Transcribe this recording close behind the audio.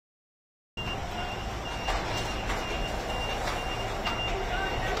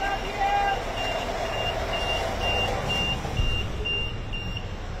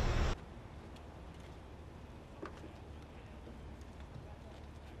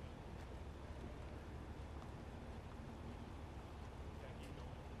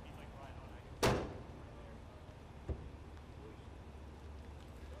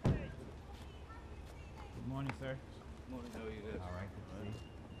morning, sir. Morning, how are you guys? All right, good to see you.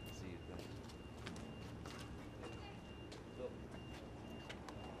 See you, thanks. So,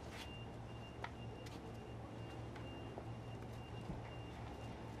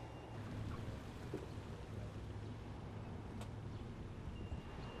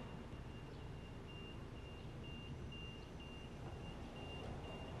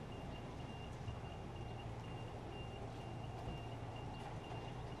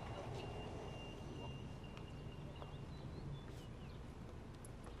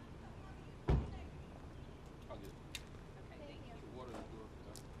 I'll get it. Okay, thank you. The water is good.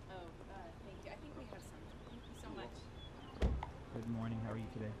 Oh, thank you. I think we have some. Thank you so much. Good morning. How are you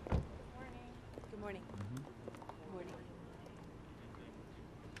today? Morning. Good morning. Good morning.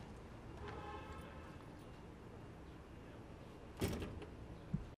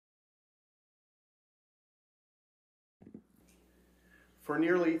 For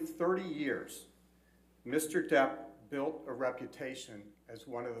nearly 30 years, Mr. Depp built a reputation as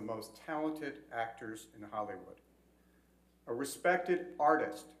one of the most talented actors in Hollywood, a respected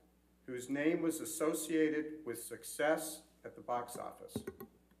artist whose name was associated with success at the box office.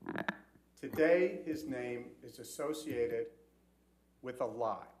 Today, his name is associated with a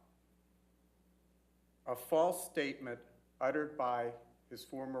lie, a false statement uttered by his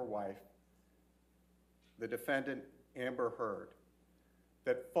former wife, the defendant Amber Heard,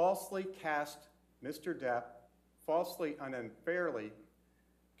 that falsely cast Mr. Depp, falsely and unfairly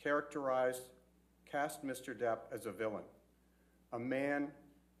cast Mr. Depp as a villain, a man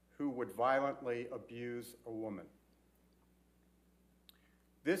who would violently abuse a woman.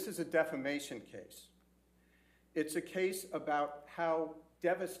 This is a defamation case. It's a case about how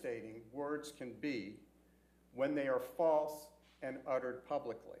devastating words can be when they are false and uttered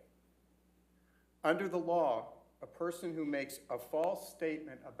publicly. Under the law, a person who makes a false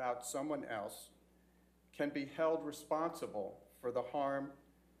statement about someone else can be held responsible for the harm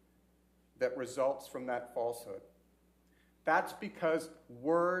that results from that falsehood. That's because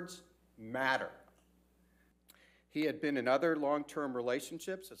words matter. He had been in other long-term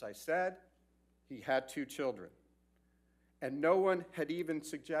relationships, as I said. He had 2 children. And no one had even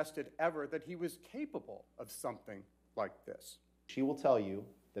suggested ever that he was capable of something like this. She will tell you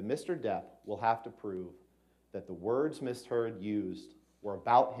that Mr. Depp will have to prove that the words Ms. Heard used were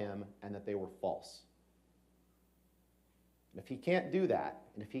about him and that they were false. And if he can't do that,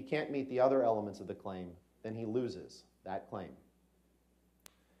 and if he can't meet the other elements of the claim, then he loses that claim.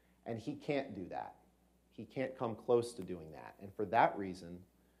 And he can't do that. He can't come close to doing that. And for that reason,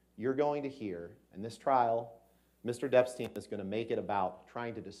 you're going to hear, in this trial, Mr. Depp's team is going to make it about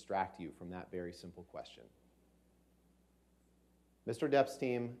trying to distract you from that very simple question. Mr. Depp's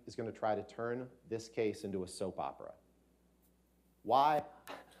team is going to try to turn this case into a soap opera. Why?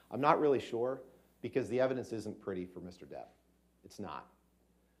 I'm not really sure, because the evidence isn't pretty for Mr. Depp. It's not.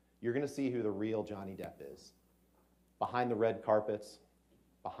 You're going to see who the real Johnny Depp is. Behind the red carpets,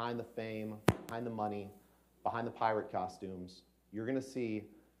 behind the fame, behind the money, behind the pirate costumes, you're going to see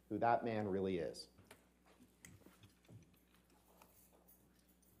who that man really is.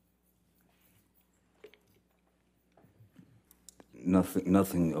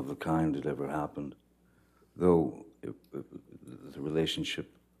 Nothing of the kind had ever happened, though the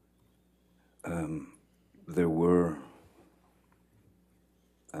relationship, there were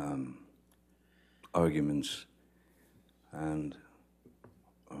arguments and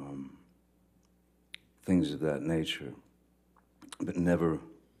things of that nature, but never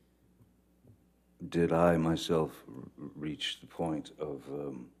did I myself reach the point of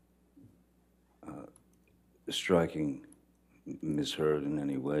striking Ms. Heard in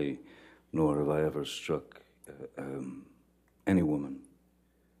any way, nor have I ever struck any woman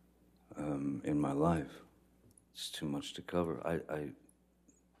in my life. It's too much to cover.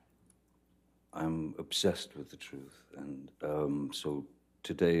 I'm obsessed with the truth, and so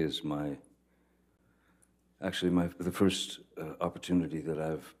today is the first opportunity that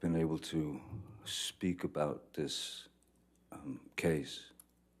I've been able to speak about this case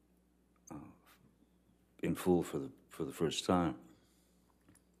in full for the first time.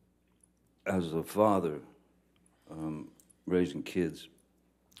 As a father, raising kids,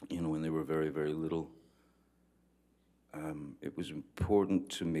 when they were very, very little, it was important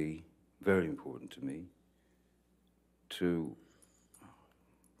to me, very important to me, to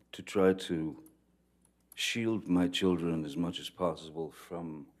try to shield my children as much as possible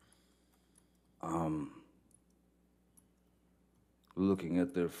from looking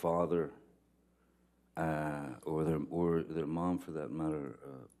at their father or their mom, for that matter,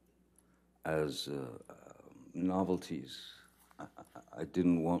 as novelties. I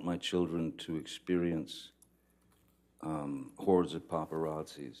didn't want my children to experience hordes of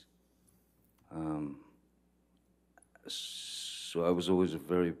paparazzis. So I was always a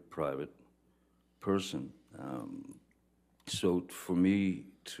very private person. So for me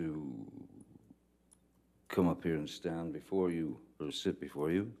to come up here and stand before you, or sit before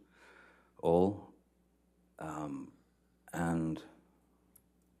you all, and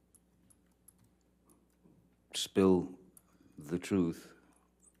spill the truth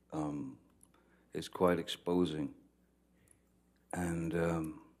is quite exposing. And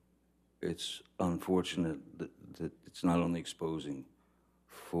it's unfortunate that it's not only exposing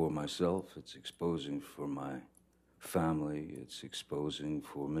for myself, it's exposing for my family, it's exposing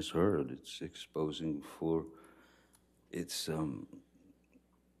for Miss Heard, it's exposing for, it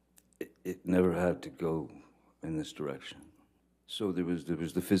never had to go in this direction. So there was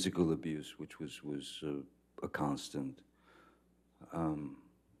the physical abuse, which was a constant.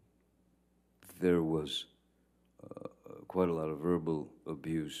 There was quite a lot of verbal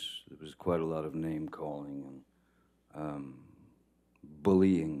abuse. There was quite a lot of name calling and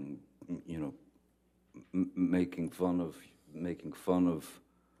bullying. You know, making fun of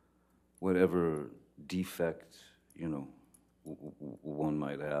whatever defect, you know, one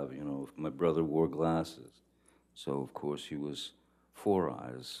might have. You know, if my brother wore glasses, so of course he was four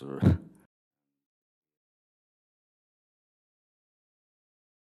eyes, or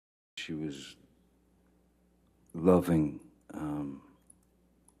she was loving,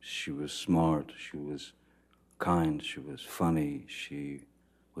 she was smart, she was kind, she was funny, she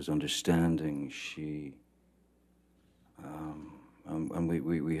was understanding, she, and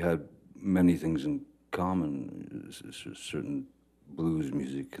we had many things in common, certain blues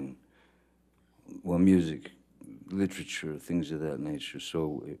music and, well, music, literature, things of that nature.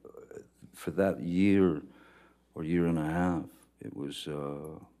 So for that year or year and a half, it was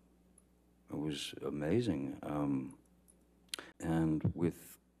amazing. And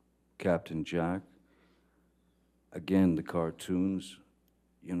with Captain Jack, again, the cartoons,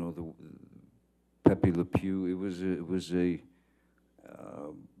 you know, the Pepe Le Pew,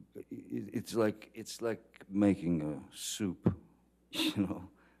 it's like making a soup, you know,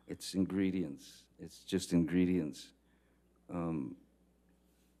 it's ingredients, it's just ingredients.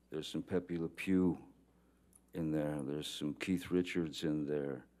 There's some Pepe Le Pew in there, there's some Keith Richards in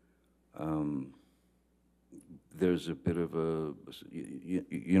there. There's a bit of a,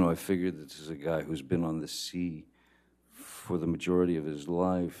 you know, I figured this is a guy who's been on the sea for the majority of his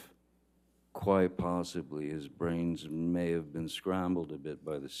life. Quite possibly his brains may have been scrambled a bit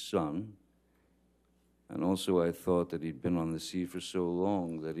by the sun. And also I thought that he'd been on the sea for so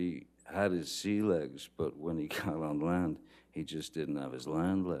long that he had his sea legs, but when he got on land, he just didn't have his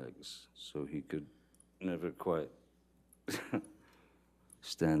land legs. So he could never quite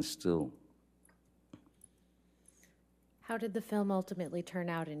stand still. How did the film ultimately turn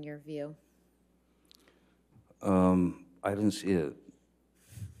out in your view? I didn't see it,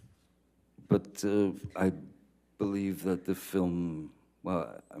 but I believe that the film,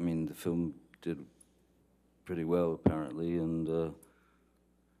 well, I mean, the film did pretty well apparently, and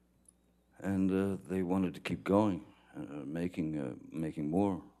they wanted to keep going, making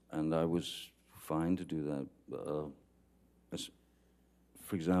more, and I was fine to do that.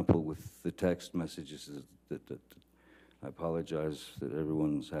 For example, with the text messages that I apologize that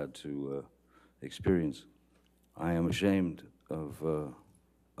everyone's had to experience. I am ashamed of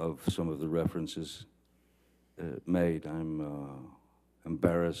some of the references made. I'm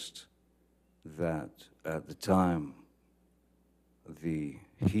embarrassed that at the time, the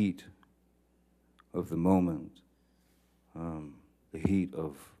heat of the moment, the heat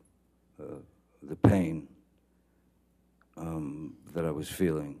of the pain that I was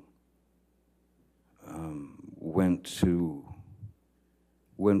feeling, went to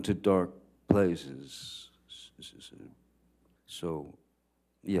dark places. So,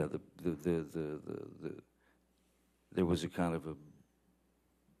 yeah, there was a kind of a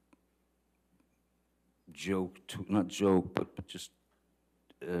joke, not joke, but just,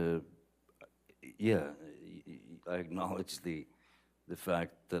 yeah, I acknowledge the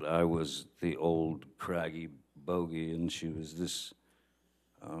fact that I was the old craggy bogey and she was this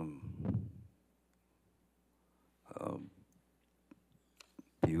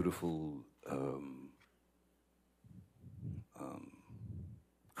beautiful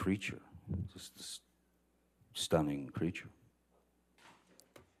creature, just this stunning creature.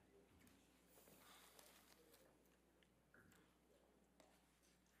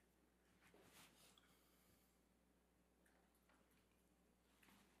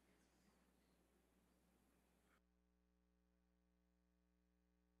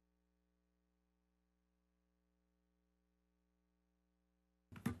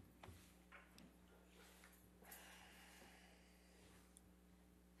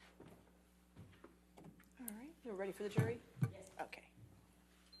 We're ready for the jury? Yes. Okay.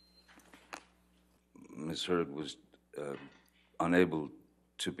 Ms. Heard was unable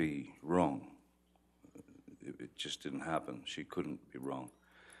to be wrong. It just didn't happen. She couldn't be wrong.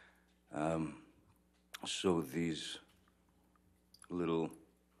 So these little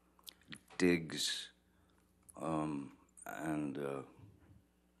digs and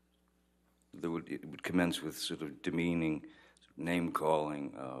it would commence with sort of demeaning,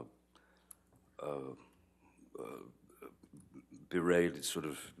 name-calling, berated, sort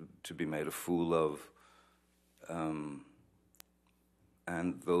of to be made a fool of,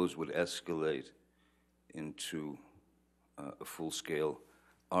 and those would escalate into a full-scale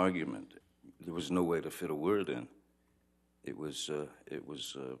argument. There was no way to fit a word in. It was a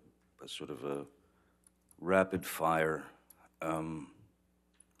sort of a rapid-fire, sort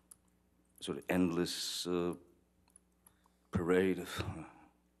of endless parade of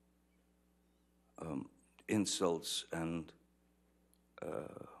insults and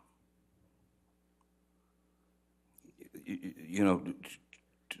you know,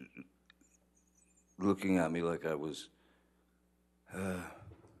 looking at me like I was a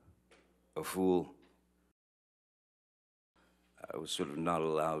fool. I was sort of not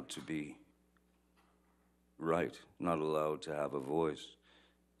allowed to be right, not allowed to have a voice.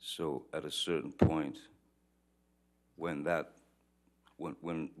 So at a certain point, when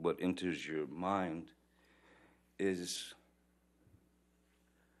what enters your mind is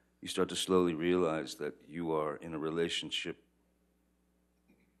you start to slowly realize that you are in a relationship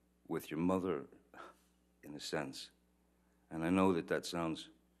with your mother, in a sense. And I know that that sounds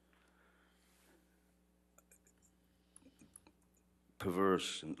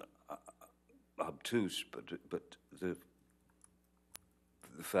perverse and obtuse, but the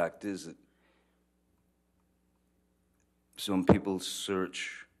fact is that some people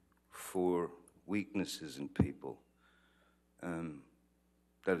search for weaknesses in people.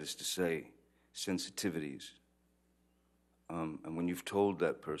 That is to say, sensitivities. And when you've told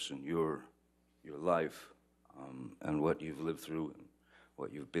that person your life and what you've lived through and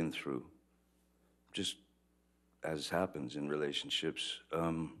what you've been through, just as happens in relationships,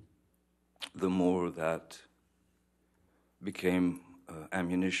 the more that became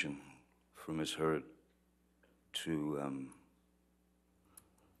ammunition for Ms. Heard to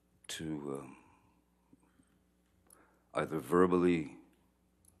either verbally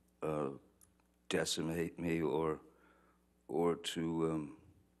decimate me or to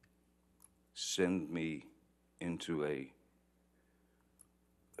send me into a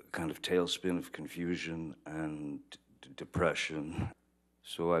kind of tailspin of confusion and depression.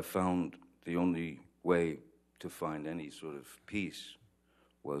 So I found the only way to find any sort of peace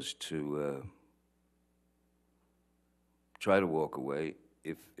was to try to walk away.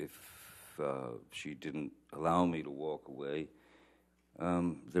 If she didn't allow me to walk away,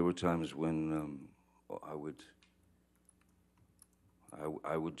 there were times when I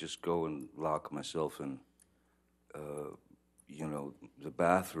would just go and lock myself in, the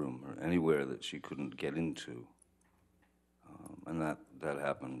bathroom or anywhere that she couldn't get into, and that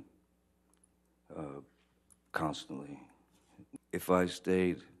happened constantly. If I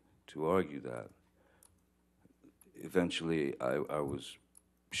stayed to argue that, eventually I was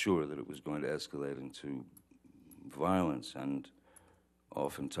sure that it was going to escalate into violence, and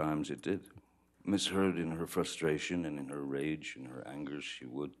oftentimes it did. Ms. Heard, in her frustration and in her rage and her anger, she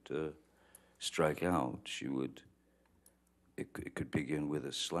would strike out. She would. It could begin with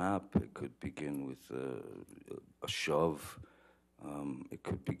a slap. It could begin with a shove. It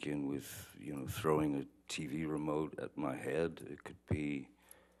could begin with throwing a TV remote at my head. It could be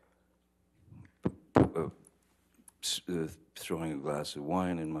throwing a glass of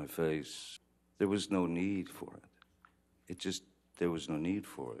wine in my face. There was no need for it. There was no need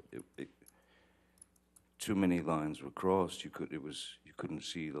for it. Too many lines were crossed. You couldn't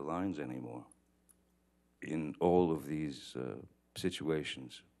see the lines anymore. In all of these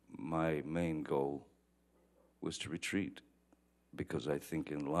situations, my main goal was to retreat, because I think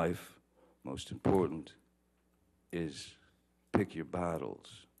in life, most important is pick your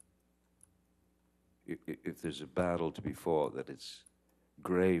battles. If there's a battle to be fought that it's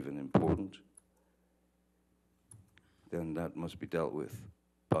grave and important, then that must be dealt with.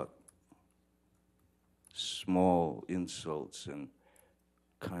 But small insults and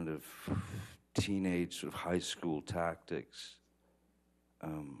kind of teenage sort of high school tactics,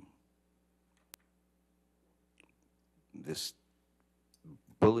 this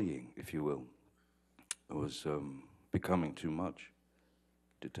bullying, if you will, was becoming too much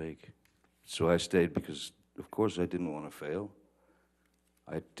to take. So I stayed because, of course, I didn't want to fail.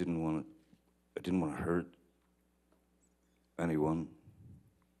 I didn't want to hurt anyone,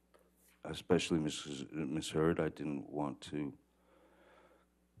 especially Miss Heard. I didn't want to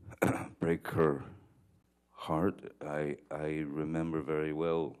break her heart. I remember very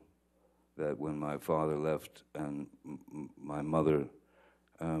well that when my father left and my mother,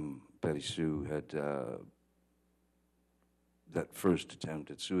 Betty Sue, had that first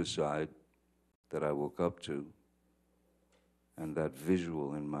attempt at suicide that I woke up to, and that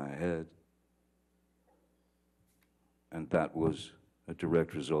visual in my head, and that was a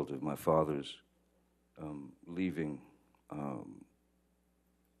direct result of my father's leaving.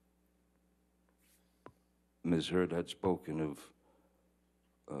 Ms. Heard had spoken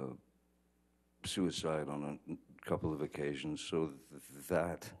of suicide on a couple of occasions, so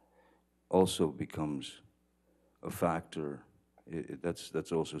that also becomes a factor.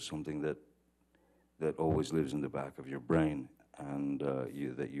 That's also something that always lives in the back of your brain, and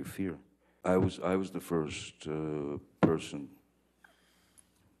that you fear. I was the first person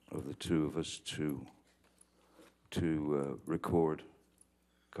of the two of us to record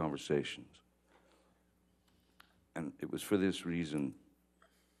conversations, and it was for this reason.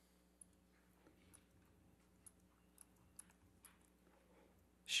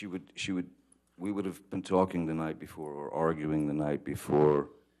 We would have been talking the night before or arguing the night before,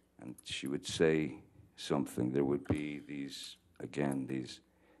 and she would say something. There would be these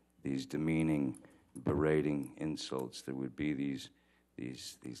demeaning, berating insults. There would be these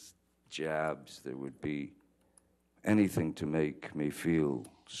jabs. There would be anything to make me feel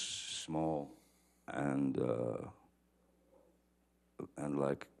small and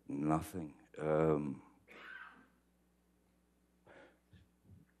like nothing.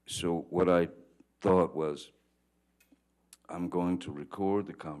 So what I thought was, I'm going to record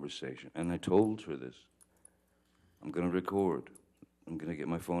the conversation. And I told her this. I'm going to record. I'm going to get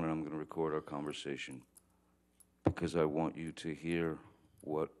my phone and I'm going to record our conversation because I want you to hear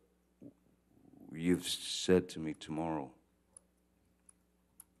what you've said to me tomorrow.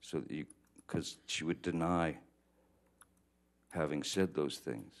 So that because she would deny having said those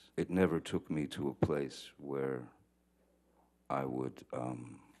things. It never took me to a place where I would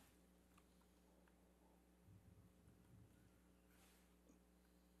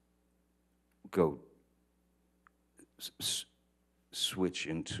go switch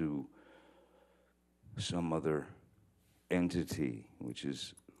into some other entity, which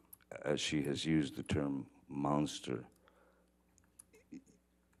is, as she has used the term, monster.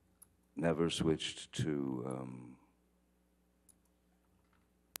 Never switched to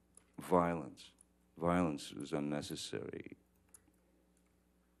violence. Violence is unnecessary.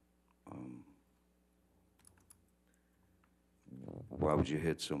 Why would you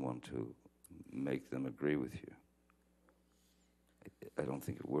hit someone to make them agree with you? I don't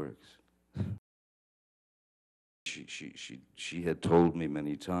think it works. She had told me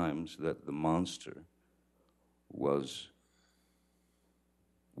many times that the monster was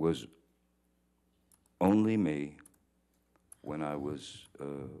only me when I was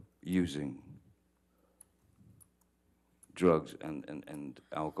using drugs and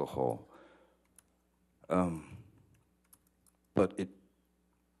alcohol. But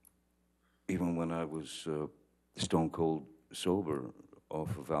even when I was stone cold sober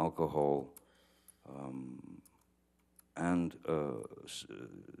off of alcohol and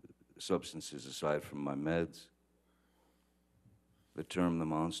substances aside from my meds, the term the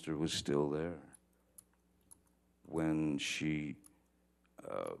monster was still there. When she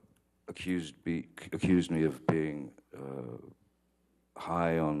accused me of being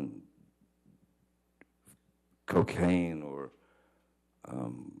high on cocaine or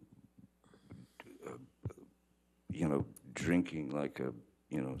drinking like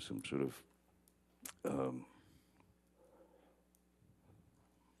some sort of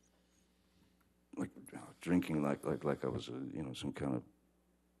drinking like I was some kind of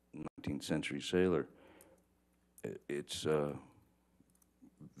 19th century sailor. It's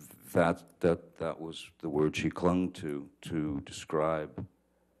that was the word she clung to describe,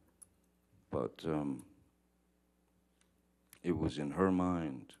 but it was in her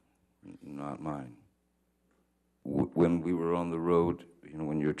mind, not mine. When we were on the road,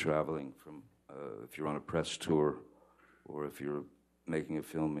 when you're traveling from, if you're on a press tour, or if you're making a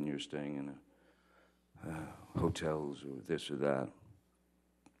film and you're staying in hotels or this or that,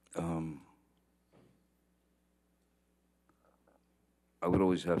 I would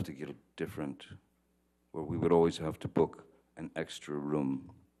always have to get a different, or we would always have to book an extra room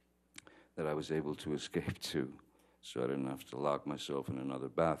that I was able to escape to, so I didn't have to lock myself in another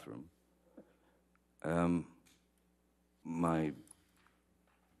bathroom. My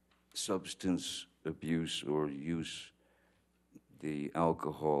substance abuse or use the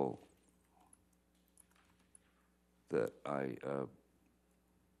alcohol that I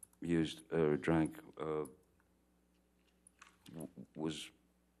used or drank was,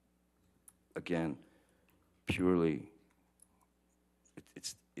 again, purely,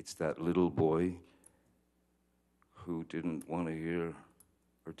 it's that little boy who didn't want to hear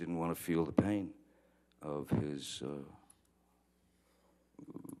or didn't want to feel the pain of his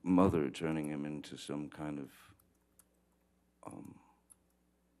mother turning him into some kind of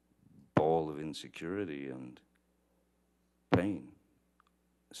ball of insecurity and pain.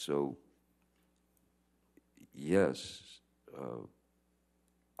 So, yes,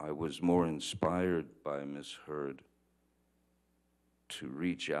 I was more inspired by Miss Heard to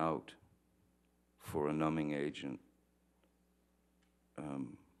reach out for a numbing agent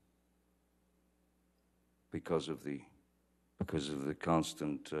because of the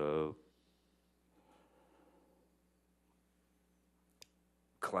constant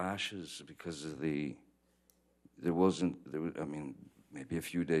clashes, because of I mean, maybe a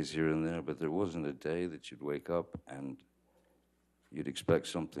few days here and there, but there wasn't a day that you'd wake up and you'd expect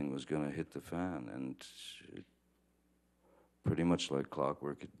something was going to hit the fan, and pretty much like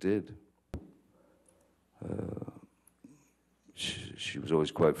clockwork, it did. She was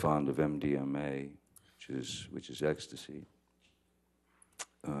always quite fond of MDMA, which is ecstasy,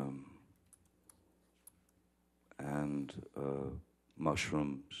 and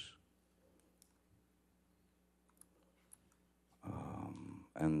mushrooms,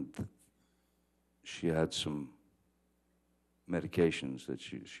 and she had some medications that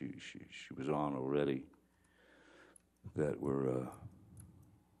she was on already that were,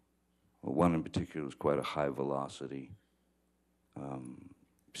 well, one in particular was quite a high velocity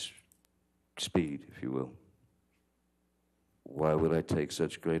speed, if you will. Why would I take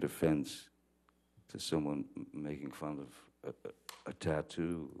such great offense to someone making fun of a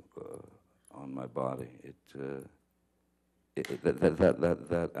tattoo on my body?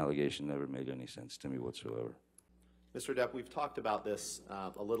 That allegation never made any sense to me whatsoever. Mr. Depp, we've talked about this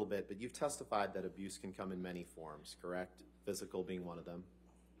a little bit, but you've testified that abuse can come in many forms, correct? Physical being one of them,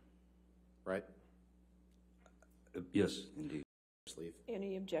 right? Yes, indeed. Leave.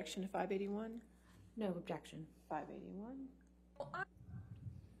 Any objection to 581? No objection. 581?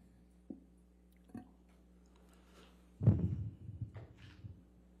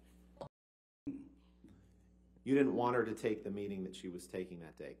 You didn't want her to take the meeting that she was taking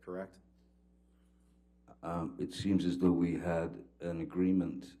that day, correct? It seems as though we had an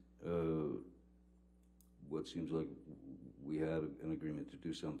agreement, what seems like we had an agreement to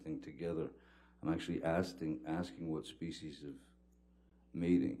do something together. I'm actually asking what species of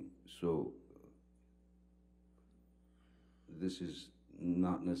meeting. So this is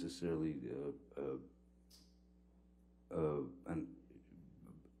not necessarily an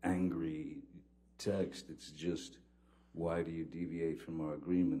angry text. It's just, why do you deviate from our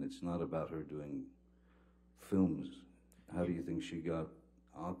agreement? It's not about her doing films. How do you think she got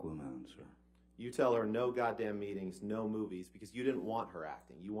Aquaman, sir? You tell her no goddamn meetings, no movies, because you didn't want her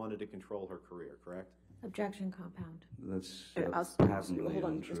acting. You wanted to control her career, correct? Objection compound. That's hold patently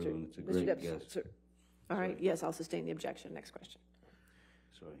on, untrue, Mr. and it's a Mr. great Depp, guess. sir. All right, yes, I'll sustain the objection. Next question.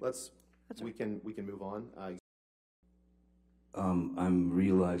 Sorry. We can move on. I'm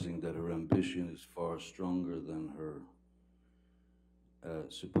realizing that her ambition is far stronger than her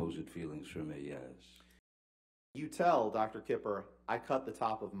supposed feelings for me, yes. You tell Dr. Kipper, I cut the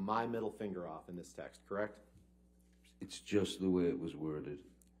top of my middle finger off in this text, correct? It's just the way it was worded.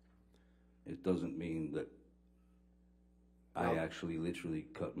 It doesn't mean that I actually literally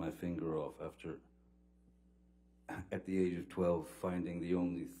cut my finger off after, at the age of 12, finding the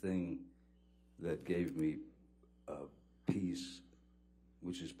only thing that gave me peace,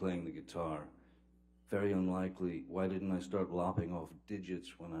 which is playing the guitar. Very unlikely. Why didn't I start lopping off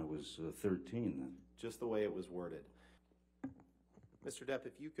digits when I was 13 then? Just the way it was worded. Mr. Depp,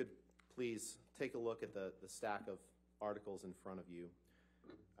 if you could please take a look at the stack of articles in front of you.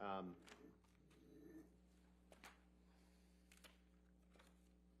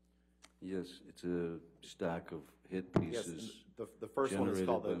 Yes, it's a stack of hit pieces. Yes, the first one is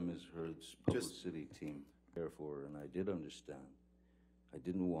called by Ms. Heard's publicity team. Therefore, and I did understand. I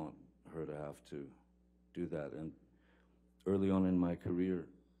didn't want her to have to do that. And early on in my career,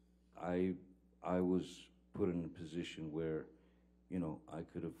 I was put in a position where, you know, I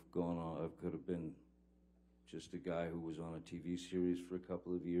could have gone on, I could have been just a guy who was on a TV series for a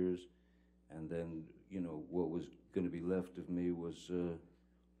couple of years, and then, you know, what was going to be left of me was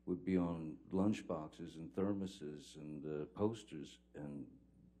would be on lunchboxes and thermoses and posters and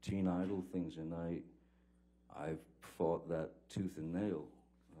teen idol things, and I've fought that tooth and nail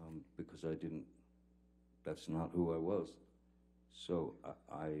because that's not who I was. So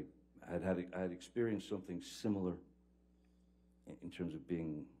I had experienced something similar in terms of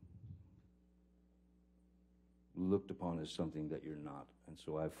being looked upon as something that you're not. And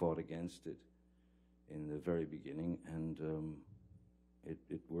so I fought against it in the very beginning, and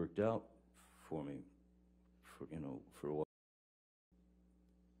it worked out for me, for a while.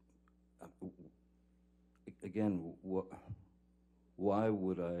 Again, why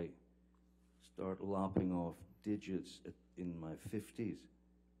would I start lopping off digits in my 50s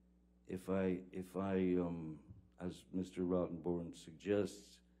if I as Mr. Rottenborn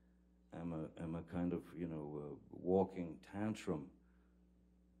suggests, am a kind of walking tantrum.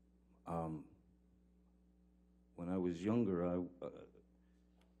 When I was younger,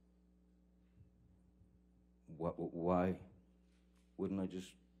 why wouldn't I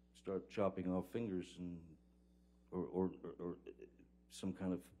just start chopping off fingers or some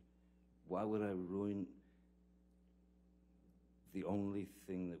kind of, why would I ruin the only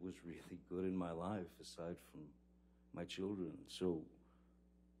thing that was really good in my life aside from my children? So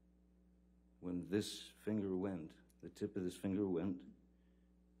when this finger went, the tip of this finger went,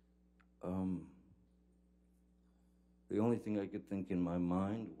 the only thing I could think in my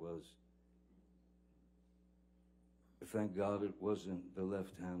mind was, thank God it wasn't the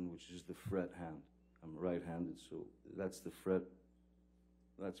left hand, which is the fret hand. I'm right-handed, so that's the fret.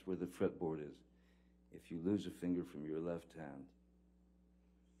 That's where the fretboard is. If you lose a finger from your left hand,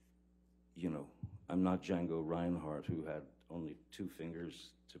 I'm not Django Reinhardt, who had only 2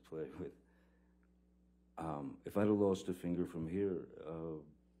 fingers to play with. If I'd have lost a finger from here,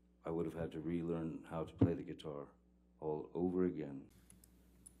 I would have had to relearn how to play the guitar all over again.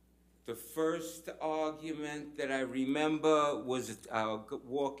 The first argument that I remember was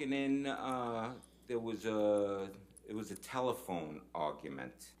walking in. It was a telephone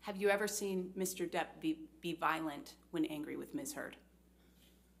argument. Have you ever seen Mr. Depp be violent when angry with Ms. Heard?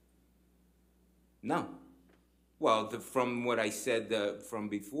 No. Well, from what I said from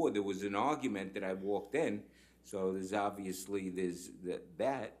before, there was an argument that I walked in, so there's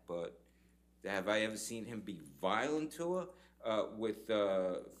that. But have I ever seen him be violent to her with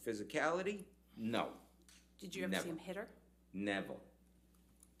physicality? No. Did you ever see him hit her? Never.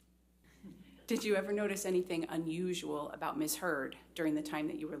 Did you ever notice anything unusual about Ms. Heard during the time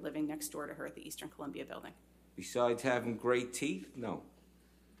that you were living next door to her at the Eastern Columbia building? Besides having great teeth, no.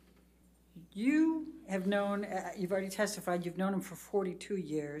 You have known, you've already testified, you've known him for 42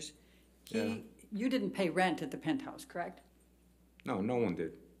 years. Yeah. You didn't pay rent at the penthouse, correct? No, no one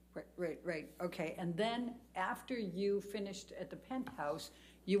did. Right. Okay, and then after you finished at the penthouse,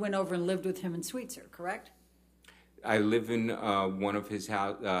 you went over and lived with him in Sweetser, correct? I live in one of his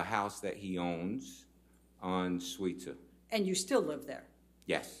house that he owns on Sweetser. And you still live there?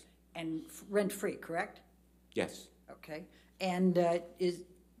 Yes. And rent-free, correct? Yes. Okay, and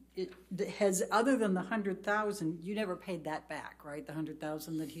has, other than the $100,000, you never paid that back, right? The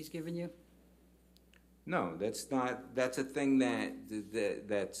 $100,000 that he's given you? No, that's a thing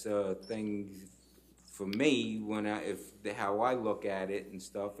that's a thing for me how I look at it and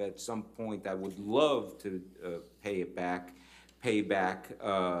stuff. At some point, I would love to pay back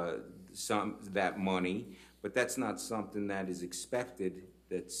that money, but that's not something that is expected.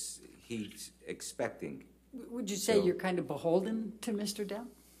 He's expecting. Would you say you're kind of beholden to Mr. Depp?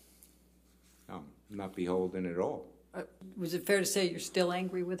 No, I'm not beholden at all. Was it fair to say you're still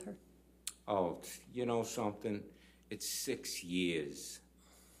angry with her? Oh, you know something? It's 6 years.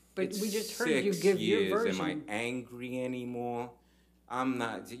 But we just heard you give your version. Am I angry anymore? I'm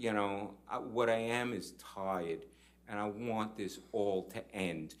not, what I am is tired, and I want this all to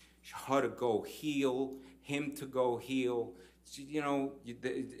end. Her to go heal, him to go heal.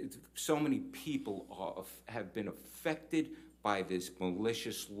 So many people have been affected by this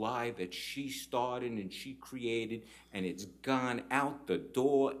malicious lie that she started and she created, and it's gone out the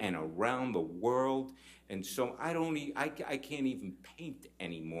door and around the world. And so I can't even paint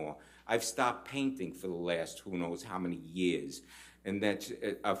anymore. I've stopped painting for the last who knows how many years, and that's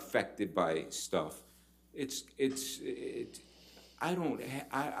affected by stuff.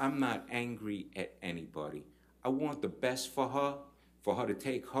 I'm not angry at anybody. I want the best for her to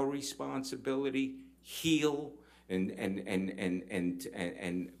take her responsibility, heal, and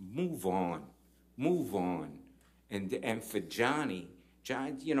move on. And for John,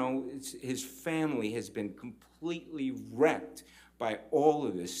 his family has been completely wrecked by all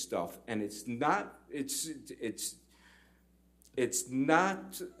of this stuff, and it's not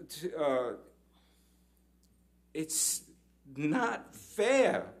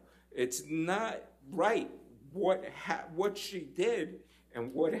fair. It's not right. what she did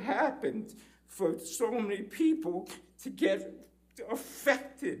and what happened for so many people to get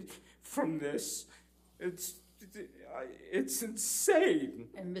affected from this. It's insane.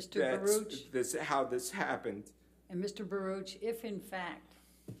 And Mr. Baruch, how this happened. and Mr. Baruch, if in fact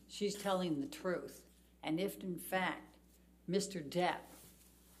she's telling the truth, and if in fact Mr. Depp,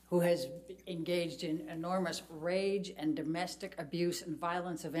 who has engaged in enormous rage and domestic abuse and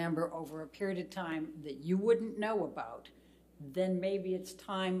violence of Amber over a period of time that you wouldn't know about, then maybe it's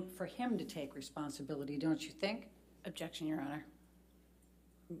time for him to take responsibility, don't you think? Objection, Your Honor.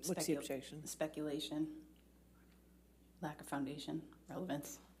 What's the objection? Speculation, lack of foundation,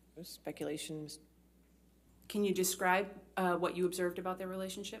 relevance. Speculation. Can you describe what you observed about their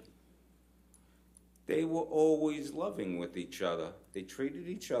relationship? They were always loving with each other. They treated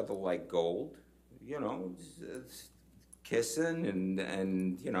each other like gold, you know, kissing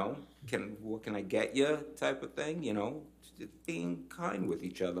and you know, what can I get you type of thing, you know, being kind with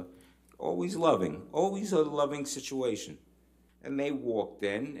each other. Always loving, always a loving situation. And they walked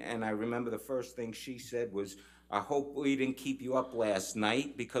in, and I remember the first thing she said was, I hope we didn't keep you up last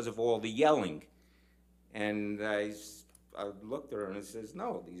night because of all the yelling. And I looked at her and I says,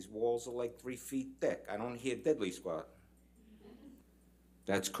 no, these walls are like 3 feet thick. I don't hear diddly squat.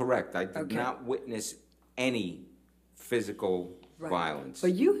 That's correct. I did not witness any physical violence.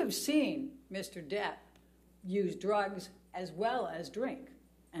 But you have seen Mr. Depp use drugs as well as drink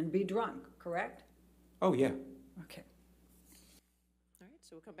and be drunk, correct? Oh, yeah. Okay. All right,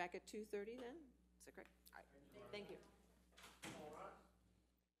 so we'll come back at 2:30 then? Is that correct? All right, thank you.